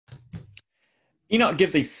Enoch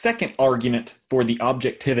gives a second argument for the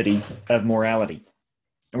objectivity of morality.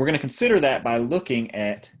 And we're going to consider that by looking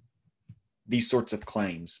at these sorts of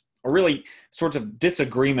claims, or really sorts of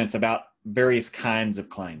disagreements about various kinds of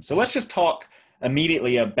claims. So let's just talk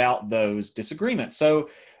immediately about those disagreements. So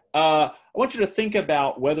I want you to think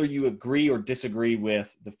about whether you agree or disagree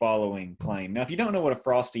with the following claim. Now, if you don't know what a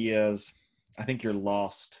frosty is, I think you're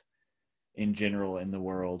lost in general in the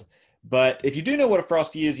world. But if you do know what a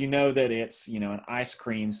frosty is, you know that it's, an ice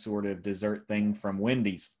cream sort of dessert thing from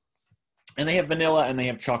Wendy's. And they have vanilla and they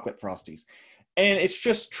have chocolate frosties. And it's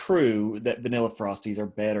just true that vanilla frosties are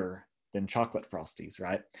better than chocolate frosties,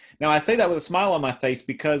 right? Now, I say that with a smile on my face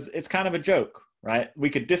because it's kind of a joke, right? We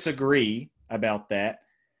could disagree about that.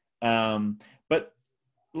 But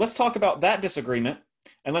let's talk about that disagreement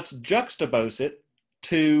and let's juxtapose it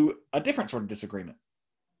to a different sort of disagreement.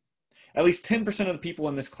 At least 10% of the people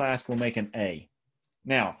in this class will make an A.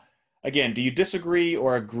 Now, again, do you disagree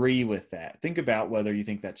or agree with that? Think about whether you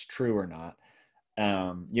think that's true or not.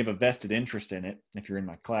 You have a vested interest in it if you're in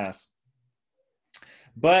my class.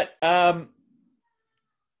 But that's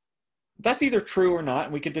either true or not,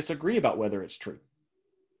 and we could disagree about whether it's true.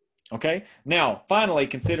 Okay? Now, finally,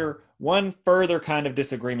 consider one further kind of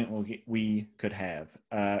disagreement we could have.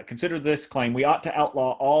 Consider this claim: we ought to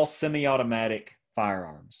outlaw all semi-automatic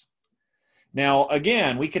firearms. Now,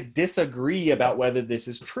 again, we could disagree about whether this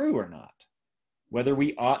is true or not, whether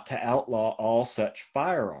we ought to outlaw all such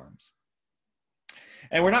firearms.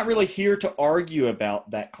 And we're not really here to argue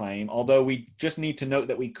about that claim, although we just need to note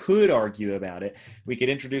that we could argue about it. We could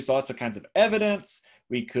introduce lots of kinds of evidence.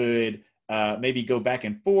 We could maybe go back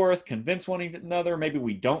and forth, convince one another. Maybe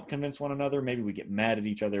we don't convince one another. Maybe we get mad at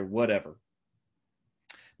each other, whatever.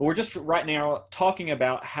 But we're just right now talking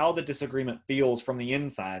about how the disagreement feels from the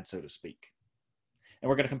inside, so to speak. And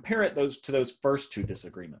we're going to compare it to those first two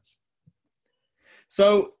disagreements.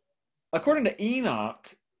 So according to Enoch,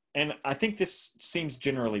 and I think this seems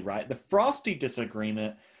generally right, the frosty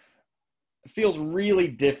disagreement feels really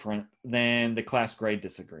different than the class grade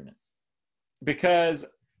disagreement. Because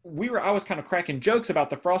I was kind of cracking jokes about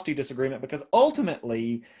the frosty disagreement because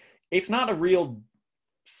ultimately it's not a real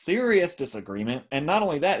serious disagreement. And not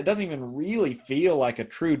only that, it doesn't even really feel like a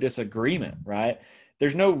true disagreement, right?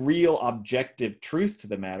 There's no real objective truth to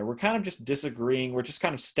the matter. We're kind of just disagreeing. We're just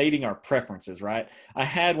kind of stating our preferences, right? I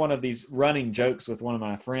had one of these running jokes with one of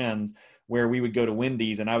my friends where we would go to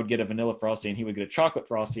Wendy's and I would get a vanilla frosty and he would get a chocolate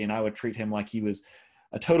frosty, and I would treat him like he was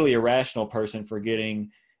a totally irrational person for getting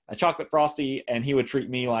a chocolate frosty, and he would treat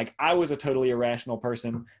me like I was a totally irrational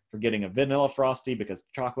person for getting a vanilla frosty because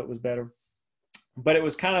chocolate was better. But it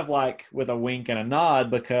was kind of like with a wink and a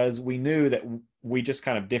nod because we knew that we just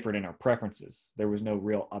kind of differed in our preferences. There was no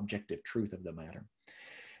real objective truth of the matter.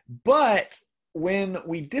 But when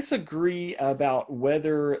we disagree about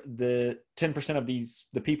whether the 10% of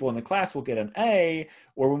the people in the class will get an A,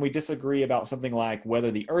 or when we disagree about something like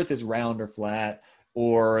whether the earth is round or flat,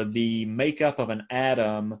 or the makeup of an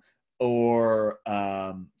atom, or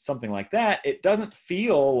something like that, it doesn't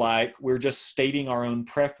feel like we're just stating our own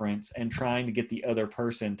preference and trying to get the other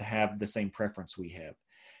person to have the same preference we have.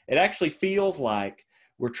 It actually feels like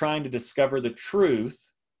we're trying to discover the truth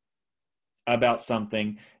about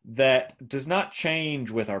something that does not change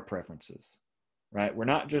with our preferences, right? We're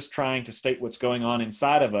not just trying to state what's going on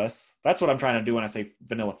inside of us. That's what I'm trying to do when I say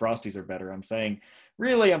vanilla frosties are better. I'm saying,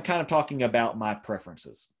 really, I'm kind of talking about my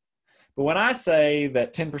preferences. But when I say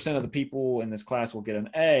that 10% of the people in this class will get an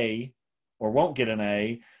A or won't get an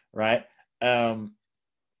A, right?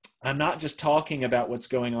 I'm not just talking about what's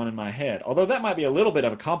going on in my head, although that might be a little bit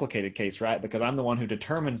of a complicated case, right? Because I'm the one who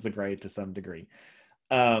determines the grade to some degree.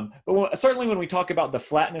 But certainly when we talk about the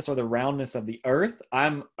flatness or the roundness of the earth,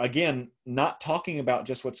 I'm, again, not talking about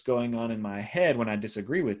just what's going on in my head when I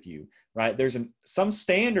disagree with you, right? There's some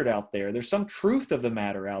standard out there. There's some truth of the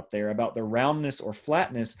matter out there about the roundness or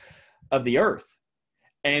flatness of the earth.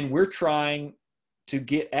 And we're trying to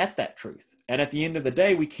get at that truth. And at the end of the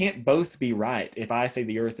day, we can't both be right. If I say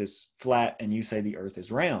the earth is flat and you say the earth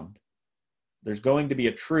is round, there's going to be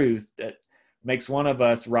a truth that makes one of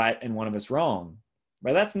us right and one of us wrong.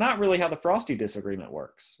 But that's not really how the frosty disagreement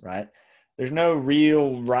works, right? There's no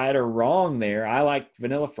real right or wrong there. I like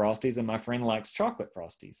vanilla frosties and my friend likes chocolate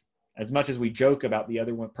frosties. As much as we joke about the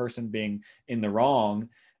other one person being in the wrong,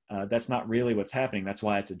 that's not really what's happening. That's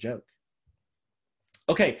why it's a joke.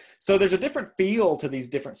 Okay, so there's a different feel to these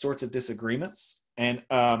different sorts of disagreements. And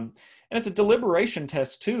it's a deliberation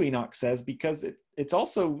test too, Enoch says, because it's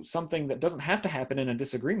also something that doesn't have to happen in a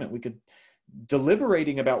disagreement. We could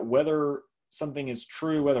deliberating about whether something is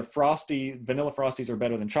true, whether vanilla frosties are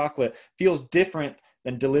better than chocolate, feels different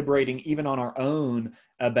than deliberating even on our own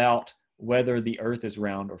about whether the earth is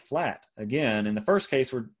round or flat. Again, in the first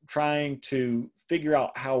case, we're trying to figure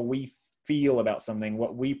out how we feel about something,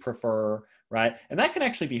 what we prefer, right? And that can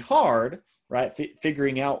actually be hard, right?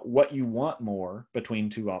 Figuring out what you want more between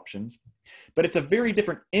two options. But it's a very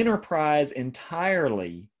different enterprise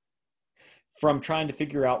entirely from trying to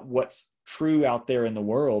figure out what's true out there in the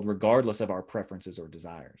world, regardless of our preferences or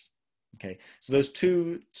desires. Okay, so those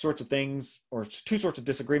two sorts of things, or two sorts of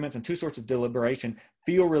disagreements and two sorts of deliberation,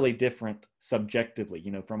 feel really different subjectively,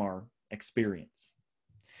 from our experience.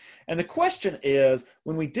 And the question is,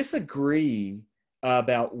 when we disagree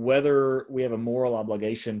about whether we have a moral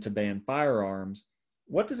obligation to ban firearms,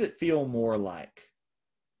 what does it feel more like?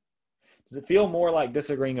 Does it feel more like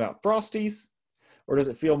disagreeing about Frosties, or does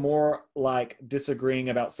it feel more like disagreeing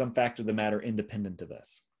about some fact of the matter independent of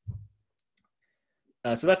us?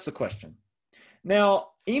 So that's the question. Now,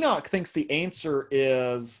 Enoch thinks the answer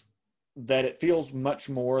is that it feels much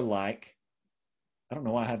more like, I don't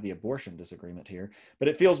know why I have the abortion disagreement here, but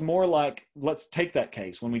it feels more like, let's take that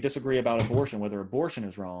case when we disagree about abortion, whether abortion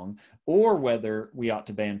is wrong or whether we ought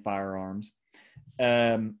to ban firearms.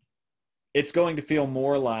 It's going to feel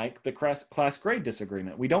more like the class grade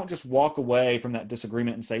disagreement. We don't just walk away from that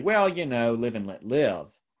disagreement and say, well, live and let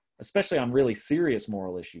live, especially on really serious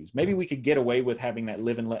moral issues. Maybe we could get away with having that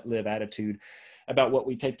live and let live attitude about what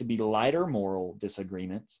we take to be lighter moral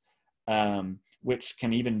disagreements, which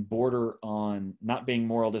can even border on not being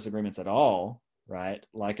moral disagreements at all, right?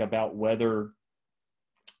 Like about whether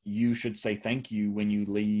you should say thank you when you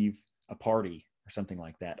leave a party or something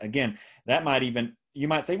like that. Again, that might even, you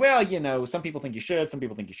might say, well, some people think you should, some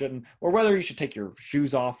people think you shouldn't, or whether you should take your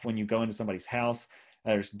shoes off when you go into somebody's house.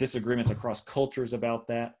 There's disagreements across cultures about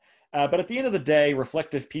that. But at the end of the day,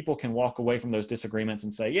 reflective people can walk away from those disagreements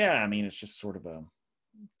and say, yeah, it's just sort of a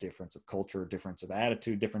difference of culture, difference of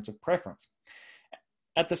attitude, difference of preference.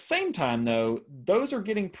 At the same time, though, those are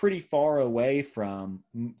getting pretty far away from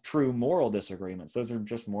true moral disagreements. Those are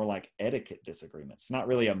just more like etiquette disagreements. It's not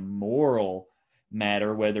really a moral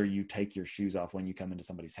matter whether you take your shoes off when you come into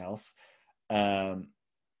somebody's house, at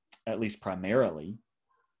least primarily.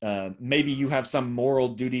 Maybe you have some moral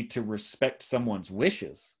duty to respect someone's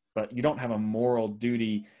wishes, but you don't have a moral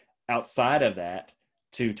duty outside of that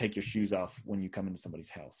to take your shoes off when you come into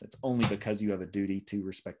somebody's house. It's only because you have a duty to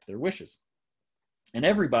respect their wishes. And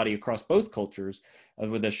everybody across both cultures,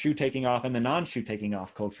 with the shoe taking off and the non-shoe taking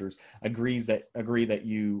off cultures, agree that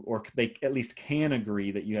you, or they at least can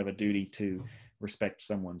agree that you have a duty to respect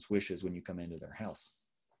someone's wishes when you come into their house.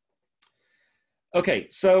 Okay,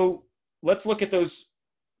 so let's look at those.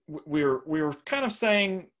 We were kind of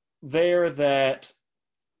saying there that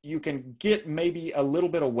you can get maybe a little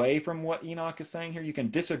bit away from what Enoch is saying here. You can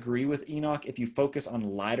disagree with Enoch if you focus on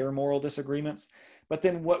lighter moral disagreements. But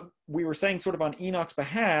then what we were saying sort of on Enoch's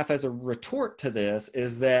behalf as a retort to this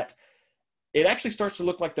is that it actually starts to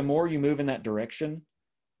look like the more you move in that direction,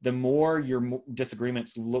 the more your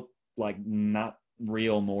disagreements look like not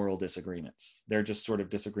real moral disagreements. They're just sort of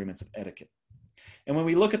disagreements of etiquette. And when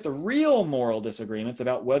we look at the real moral disagreements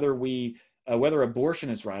about whether abortion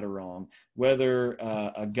is right or wrong, whether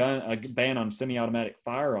a ban on semi-automatic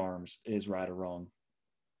firearms is right or wrong,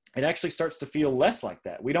 it actually starts to feel less like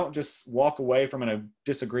that. We don't just walk away from a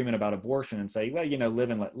disagreement about abortion and say, well, live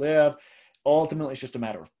and let live. Ultimately, it's just a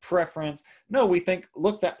matter of preference. No, we think,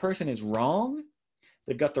 look, that person is wrong.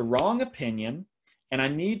 They've got the wrong opinion, and I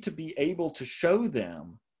need to be able to show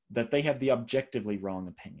them that they have the objectively wrong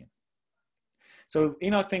opinion. So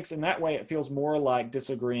Enoch thinks in that way it feels more like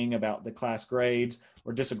disagreeing about the class grades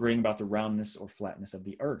or disagreeing about the roundness or flatness of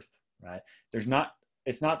the earth, right? It's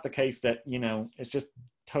not the case that, it's just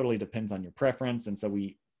totally depends on your preference. And so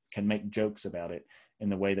we can make jokes about it in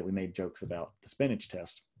the way that we made jokes about the spinach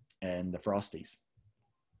test and the Frosties.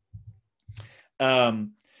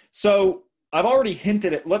 So I've already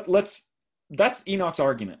hinted at, that's Enoch's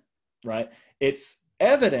argument, right? It's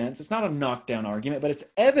evidence, it's not a knockdown argument, but it's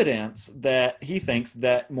evidence that he thinks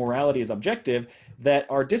that morality is objective, that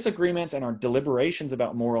our disagreements and our deliberations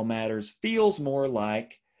about moral matters feels more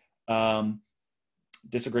like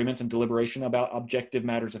disagreements and deliberation about objective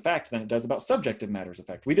matters of fact than it does about subjective matters of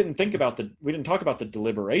fact. We didn't talk about the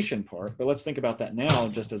deliberation part, but let's think about that now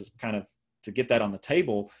just as kind of to get that on the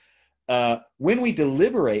table. When we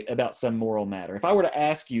deliberate about some moral matter, if I were to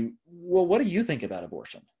ask you, well, what do you think about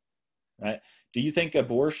abortion? Right? Do you think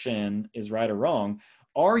abortion is right or wrong?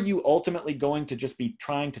 Are you ultimately going to just be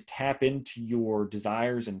trying to tap into your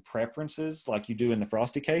desires and preferences like you do in the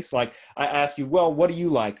Frosty case? Like I ask you, well, what do you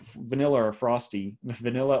like, vanilla or Frosty,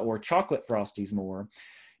 vanilla or chocolate Frosties more?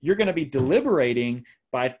 You're going to be deliberating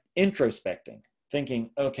by introspecting, thinking,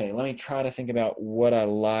 okay, let me try to think about what I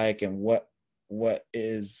like and what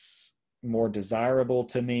is more desirable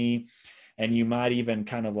to me. And you might even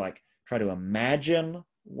kind of like try to imagine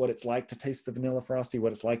what it's like to taste the vanilla frosty,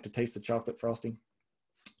 what it's like to taste the chocolate frosty.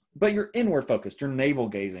 But you're inward focused, you're navel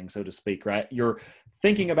gazing, so to speak, right? You're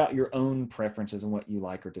thinking about your own preferences and what you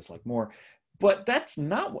like or dislike more. But that's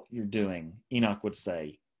not what you're doing, Enoch would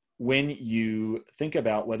say, when you think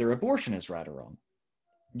about whether abortion is right or wrong.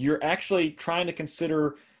 You're actually trying to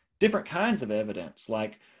consider different kinds of evidence,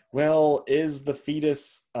 like, well, is the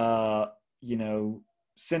fetus, sensate?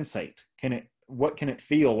 What can it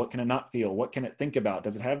feel? What can it not feel? What can it think about?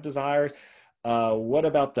 Does it have desires? What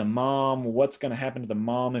about the mom? What's going to happen to the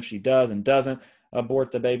mom if she does and doesn't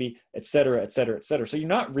abort the baby, et cetera, et cetera, et cetera. So you're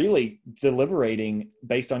not really deliberating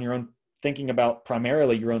based on your own thinking about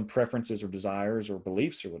primarily your own preferences or desires or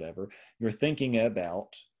beliefs or whatever. You're thinking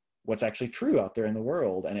about what's actually true out there in the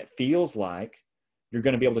world. And it feels like you're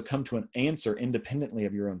going to be able to come to an answer independently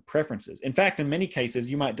of your own preferences. In fact, in many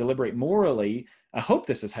cases, you might deliberate morally. I hope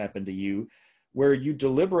this has happened to you, where you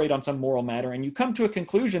deliberate on some moral matter and you come to a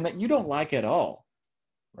conclusion that you don't like at all,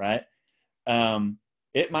 right?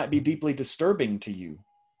 It might be deeply disturbing to you,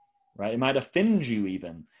 right? It might offend you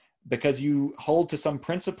even because you hold to some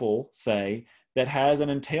principle, say, that has an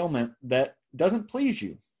entailment that doesn't please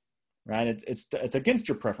you, right? It's against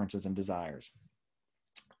your preferences and desires.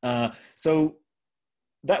 So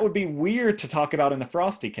that would be weird to talk about in the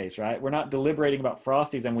Frosty case, right? We're not deliberating about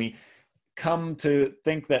Frosties and we come to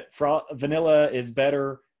think that vanilla is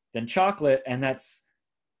better than chocolate, and that's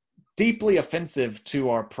deeply offensive to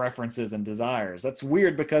our preferences and desires. That's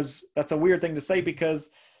weird because that's a weird thing to say,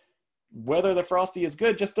 because whether the Frosty is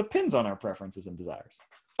good just depends on our preferences and desires.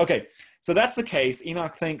 Okay, so that's the case.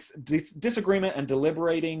 Enoch thinks disagreement and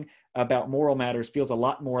deliberating about moral matters feels a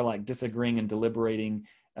lot more like disagreeing and deliberating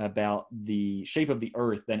about the shape of the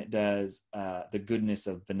earth than it does the goodness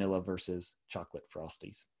of vanilla versus chocolate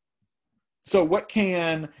Frosties. So what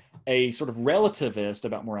can a sort of relativist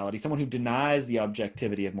about morality, someone who denies the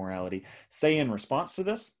objectivity of morality, say in response to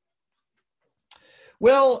this?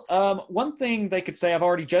 Well, one thing they could say, I've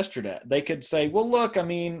already gestured at. They could say, well, look, I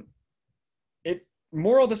mean,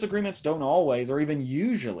 moral disagreements don't always or even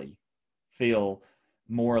usually feel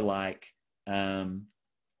more like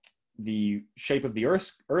the shape of the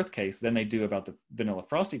earth case than they do about the vanilla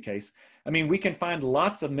frosty case. I mean, we can find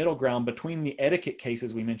lots of middle ground between the etiquette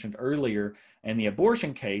cases we mentioned earlier and the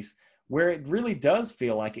abortion case, where it really does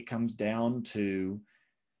feel like it comes down to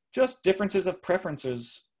just differences of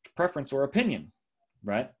preference or opinion,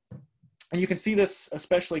 right? And you can see this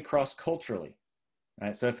especially cross-culturally,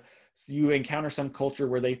 right? So if you encounter some culture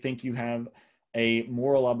where they think you have a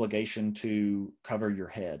moral obligation to cover your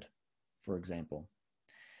head, for example,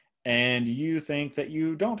 and you think that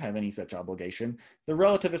you don't have any such obligation, the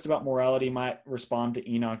relativist about morality might respond to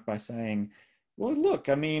Enoch by saying, well, look,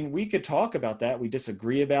 I mean, we could talk about that. We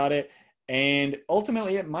disagree about it. And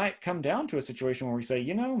ultimately, it might come down to a situation where we say,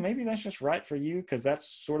 maybe that's just right for you because that's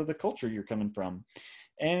sort of the culture you're coming from.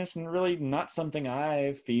 And it's really not something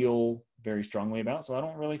I feel very strongly about. So I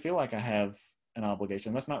don't really feel like I have an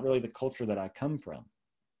obligation. That's not really the culture that I come from.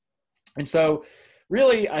 And so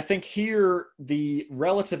really, I think here, the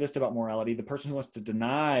relativist about morality, the person who wants to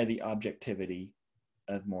deny the objectivity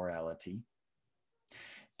of morality,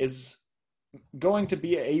 is going to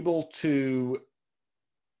be able to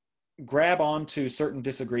grab onto certain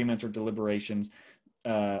disagreements or deliberations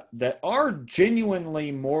that are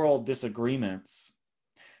genuinely moral disagreements,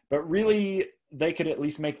 but really they could at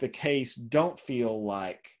least make the case don't feel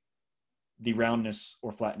like the roundness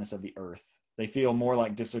or flatness of the earth. They feel more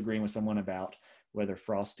like disagreeing with someone about whether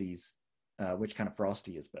Frosties, which kind of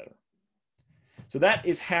Frosty is better. So that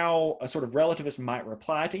is how a sort of relativist might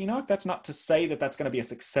reply to Enoch. That's not to say that that's going to be a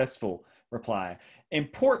successful reply.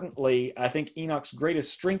 Importantly, I think Enoch's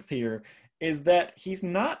greatest strength here is that he's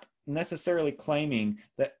not necessarily claiming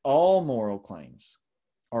that all moral claims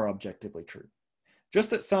are objectively true. Just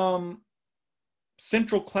that some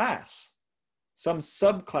central class, some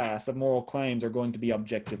subclass of moral claims are going to be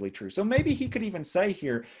objectively true. So maybe he could even say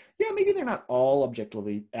here, yeah, maybe they're not all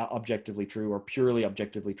objectively true or purely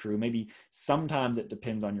objectively true. Maybe sometimes it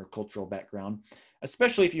depends on your cultural background,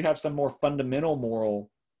 especially if you have some more fundamental moral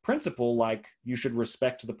principle, like you should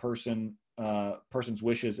respect the person's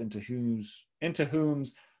wishes into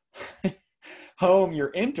whom's home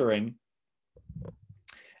you're entering.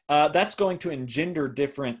 That's going to engender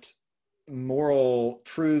different moral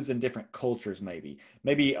truths in different cultures.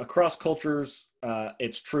 Maybe across cultures,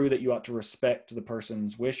 it's true that you ought to respect the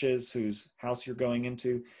person's wishes whose house you're going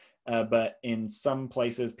into. but in some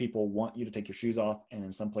places people want you to take your shoes off, and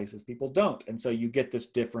in some places people don't. And so you get this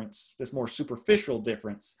difference, this more superficial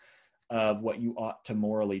difference of what you ought to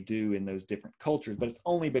morally do in those different cultures, but it's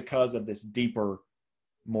only because of this deeper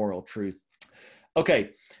moral truth. Okay,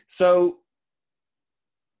 so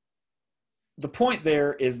the point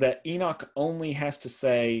there is that Enoch only has to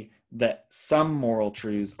say that some moral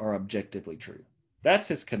truths are objectively true. That's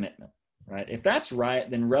his commitment, right? If that's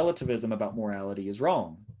right, then relativism about morality is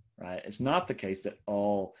wrong, right? It's not the case that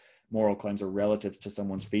all moral claims are relative to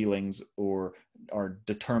someone's feelings or are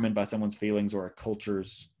determined by someone's feelings or a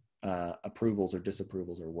culture's approvals or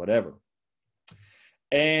disapprovals or whatever.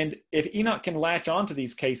 And if Enoch can latch onto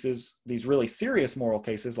these cases, these really serious moral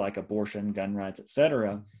cases like abortion, gun rights,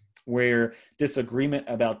 etc., where disagreement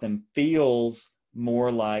about them feels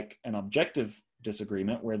more like an objective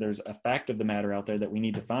disagreement, where there's a fact of the matter out there that we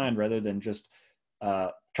need to find rather than just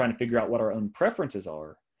trying to figure out what our own preferences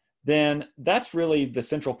are, then that's really the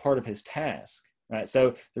central part of his task, right?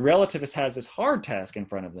 So the relativist has this hard task in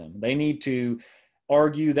front of them. They need to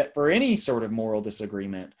argue that for any sort of moral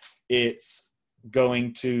disagreement, it's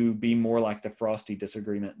going to be more like the frosty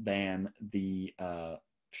disagreement than the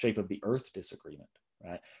shape of the earth disagreement,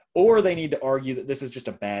 right? Or they need to argue that this is just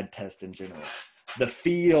a bad test in general.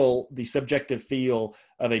 The subjective feel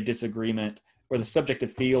of a disagreement or the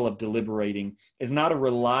subjective feel of deliberating is not a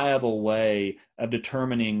reliable way of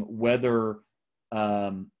determining whether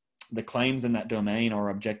the claims in that domain are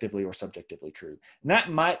objectively or subjectively true. And that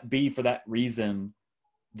might be, for that reason,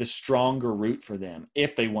 the stronger route for them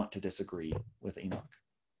if they want to disagree with Enoch.